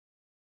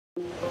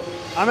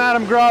I'm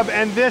Adam Grubb,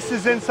 and this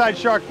is Inside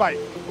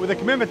SharkBite. With a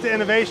commitment to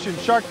innovation,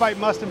 SharkBite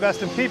must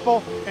invest in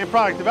people and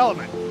product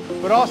development,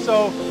 but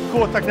also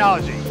cool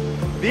technology.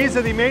 These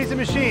are the amazing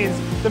machines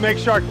that make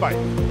SharkBite.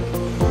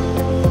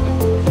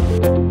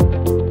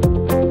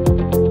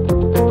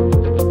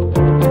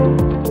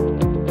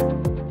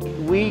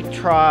 We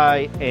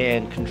try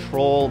and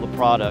control the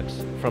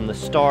products from the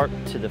start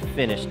to the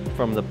finish,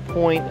 from the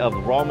point of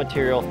raw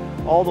material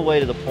all the way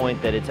to the point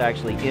that it's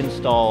actually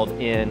installed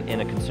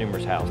in a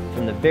consumer's house.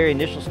 From the very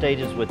initial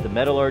stages with the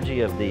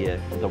metallurgy of the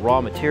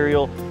raw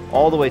material,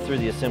 all the way through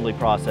the assembly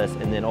process,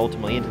 and then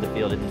ultimately into the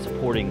field and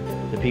supporting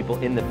the people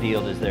in the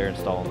field as they're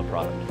installing the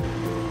product.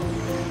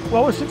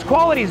 Well, since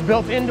quality is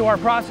built into our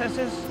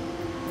processes,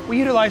 we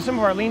utilize some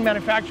of our lean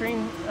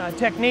manufacturing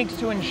techniques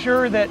to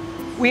ensure that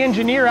we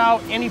engineer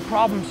out any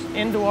problems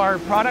into our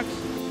products.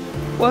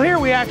 Well, here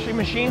we actually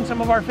machine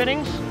some of our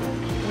fittings.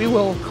 We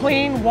will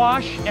clean,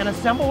 wash, and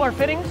assemble our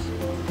fittings.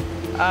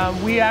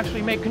 We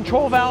actually make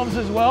control valves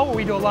as well, where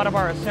we do a lot of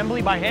our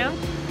assembly by hand.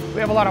 We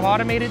have a lot of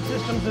automated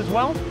systems as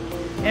well.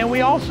 And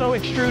we also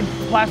extrude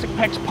plastic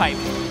PEX pipe.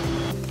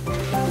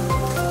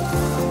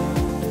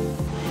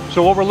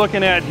 So what we're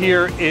looking at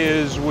here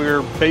is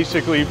we're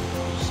basically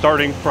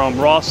starting from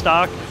raw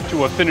stock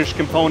to a finished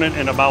component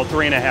in about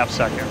 3.5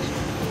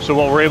 seconds. So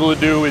what we're able to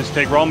do is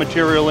take raw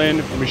material in,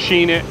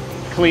 machine it,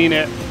 clean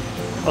it,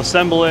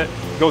 assemble it,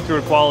 go through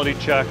a quality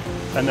check,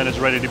 and then it's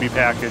ready to be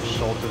packaged,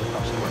 sold to the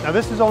customer. Now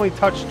this is only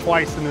touched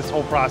twice in this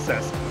whole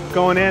process,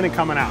 going in and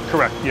coming out.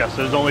 Correct, yes,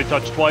 it is only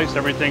touched twice.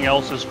 Everything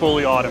else is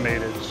fully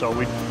automated. So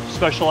we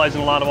specialize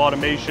in a lot of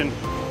automation,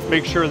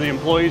 make sure the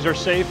employees are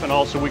safe, and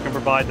also we can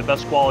provide the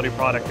best quality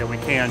product that we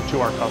can to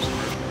our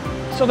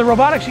customers. So the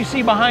robotics you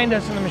see behind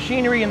us and the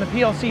machinery and the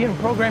PLC and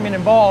programming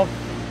involved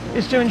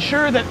is to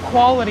ensure that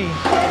quality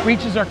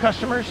reaches our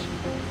customers.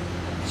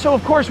 So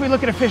of course we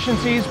look at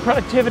efficiencies,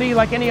 productivity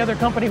like any other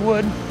company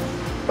would,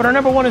 but our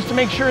number one is to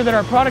make sure that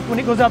our product, when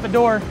it goes out the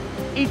door,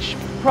 each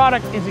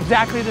product is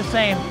exactly the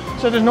same,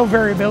 so there's no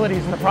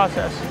variabilities in the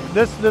process.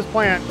 This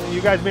plant, you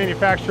guys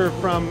manufacture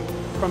from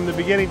the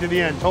beginning to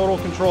the end, total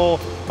control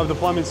of the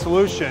plumbing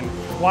solution.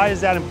 Why is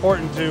that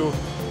important to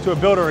a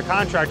builder or a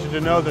contractor to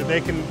know that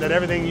that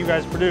everything you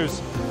guys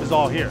produce is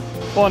all here?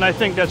 Well, and I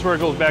think that's where it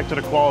goes back to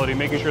the quality,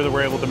 making sure that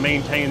we're able to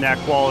maintain that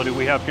quality.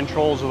 We have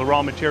controls of the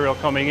raw material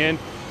coming in,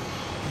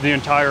 the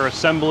entire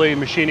assembly,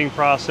 machining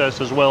process,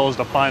 as well as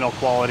the final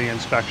quality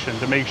inspection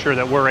to make sure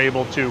that we're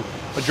able to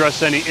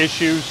address any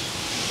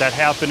issues that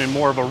happen in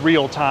more of a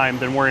real time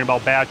than worrying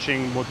about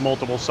batching with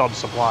multiple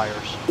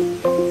sub-suppliers.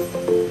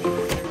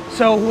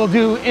 So we'll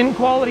do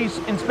in-quality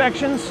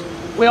inspections.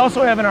 We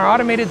also have in our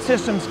automated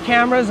systems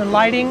cameras and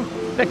lighting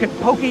that could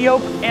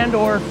poke-yoke and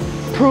or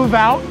prove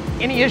out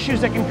any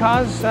issues that can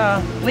cause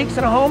leaks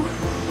in a home.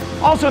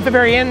 Also at the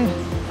very end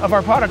of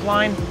our product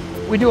line,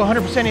 we do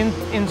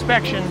 100%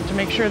 inspection to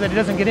make sure that it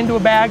doesn't get into a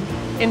bag,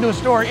 into a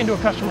store, into a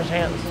customer's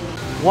hands.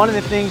 One of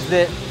the things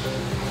that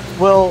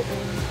we'll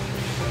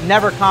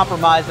never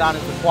compromise on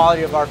is the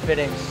quality of our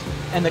fittings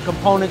and the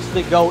components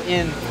that go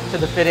into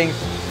the fittings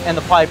and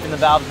the pipe and the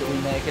valves that we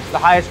make. It's the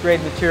highest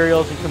grade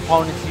materials and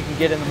components you can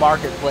get in the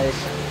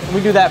marketplace, and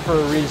we do that for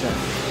a reason.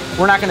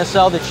 We're not going to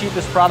sell the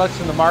cheapest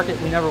products in the market,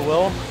 we never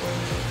will,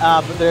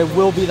 but they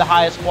will be the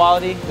highest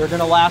quality, they're going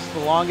to last the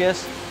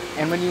longest,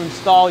 and when you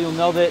install, you'll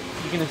know that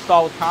you can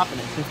install with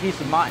confidence and peace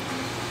of mind.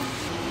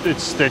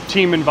 It's the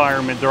team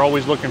environment. They're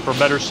always looking for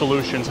better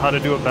solutions, how to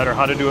do it better,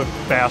 how to do it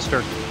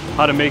faster,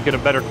 how to make it a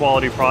better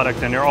quality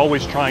product, and they're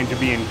always trying to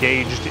be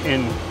engaged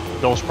in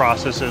those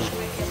processes.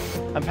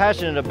 I'm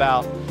passionate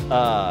about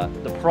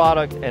the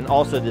product and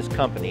also this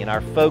company and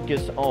our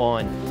focus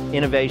on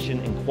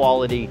innovation and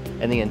quality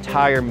and the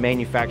entire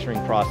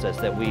manufacturing process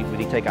that we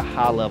take a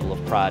high level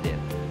of pride in.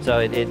 So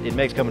it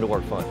makes coming to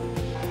work fun.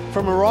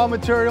 From a raw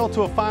material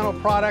to a final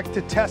product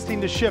to testing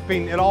to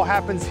shipping, it all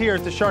happens here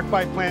at the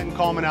SharkBite plant in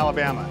Coleman,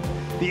 Alabama.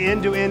 The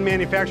end-to-end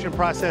manufacturing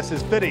process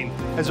is fitting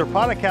as our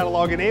product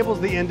catalog enables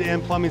the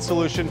end-to-end plumbing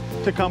solution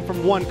to come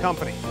from one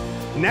company.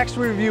 Next,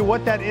 we review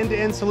what that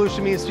end-to-end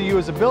solution means to you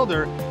as a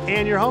builder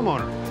and your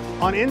homeowner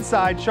on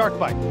Inside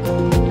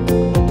SharkBite.